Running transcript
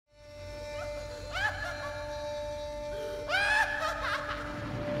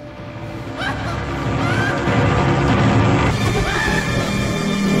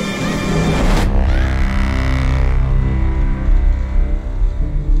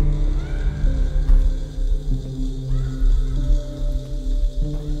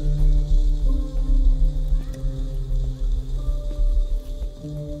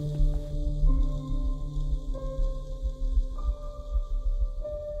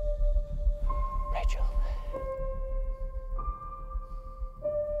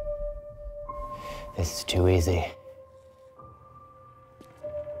This is too easy.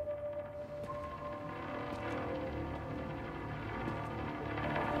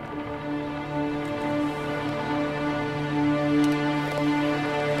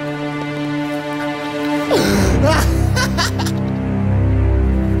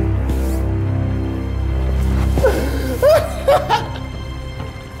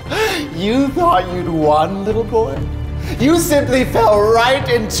 You thought you'd won, little boy? You simply fell right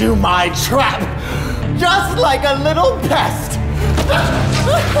into my trap, just like a little pest.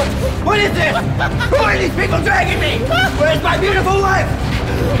 What is this? Who are these people dragging me? Where's my beautiful wife?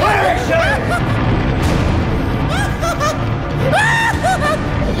 Where is she?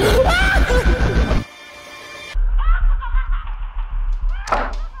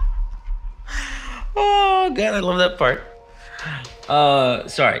 Oh, God, I love that part.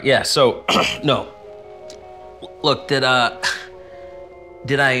 Sorry, yeah, so, no. Look, did I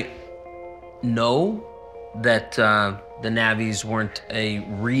know that the Navies weren't a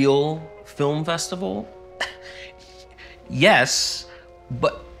real film festival? Yes,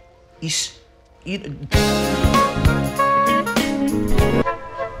 but you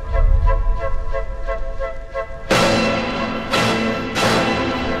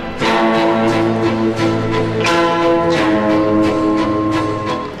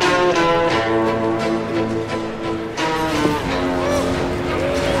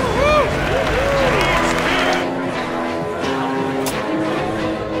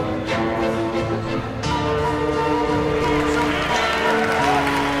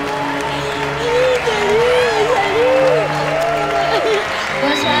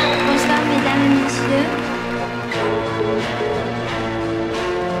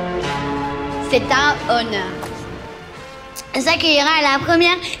C'est un honneur. S'accueillera à la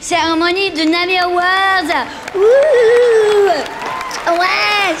première cérémonie de Navies Awards. Wouh!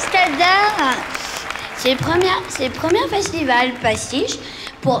 Ouais, je t'adore. C'est le premier festival pastiche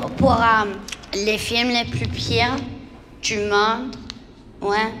pour les films les plus pires du monde.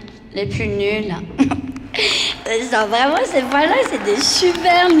 Ouais, les plus nuls. Vraiment, ces fois-là, c'est des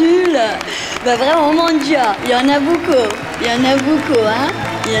super nuls. Bah vraiment, mon Dieu, il y en a beaucoup. Il y en a beaucoup, hein.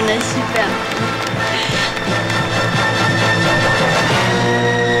 Il y en a super.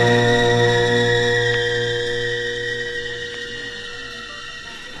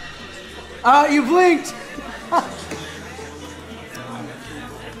 You blinked!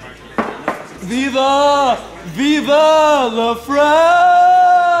 Viva! Viva la France!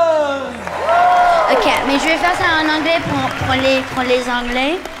 Ok, mais je vais faire ça en anglais pour les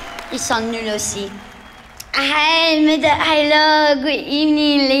Anglais. Ils sont nuls aussi. Hello, good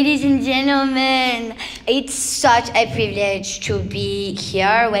evening, ladies and gentlemen. It's such a privilege to be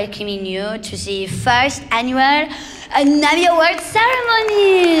here welcoming you to the first annual Navies Awards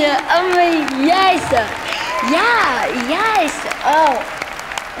ceremony. Oh my, yes. Yeah, yes. Oh.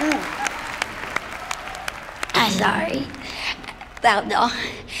 I'm sorry. Pardon.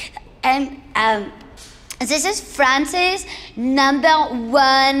 And this is France's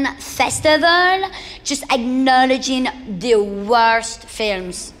 #1 festival, just acknowledging the worst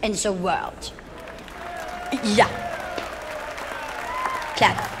films in the world. Yeah.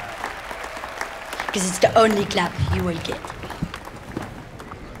 Clap. Because it's the only clap you will get.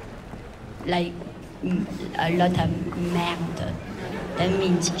 Like, a lot of merde. That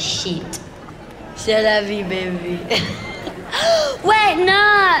means shit. C'est la vie, baby. Wait,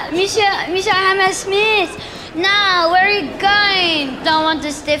 no, Monsieur HAMMERSMITH. No, where are you going? Don't want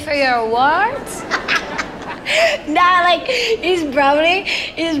to stay for your awards? Nah, like he's probably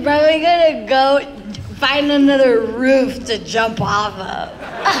gonna go find another roof to jump off of.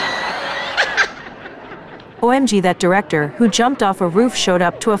 OMG, that director who jumped off a roof showed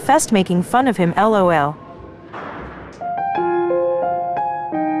up to a fest making fun of him, LOL.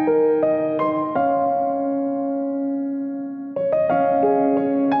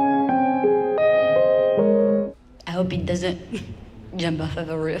 I hope he doesn't jump off of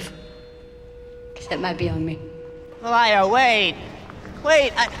a roof, because that might be on me. Malaya, wait.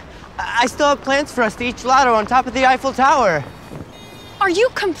 Wait, I still have plans for us to eat gelato on top of the Eiffel Tower. Are you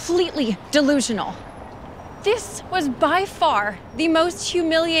completely delusional? This was by far the most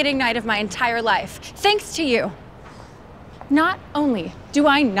humiliating night of my entire life, thanks to you. Not only do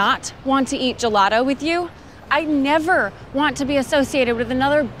I not want to eat gelato with you, I never want to be associated with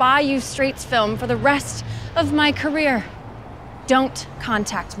another Bayou Straits film for the rest of my career. Don't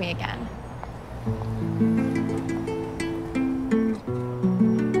contact me again.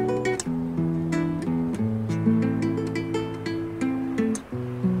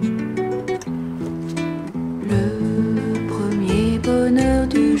 Le premier bonheur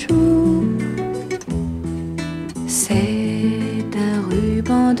du jour,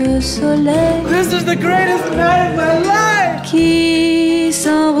 soleil. This is the greatest night of my life. Qui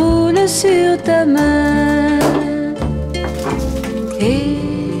s'enroule sur ta main et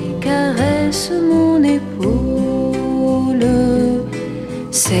caresse mon épaule.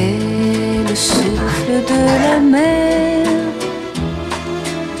 C'est le souffle de la mer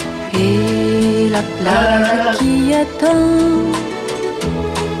et la plage qui attend.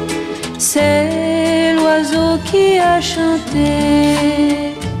 C'est l'oiseau qui a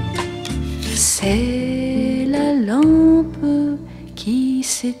chanté. C'est la lampe qui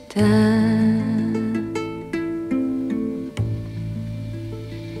s'éteint.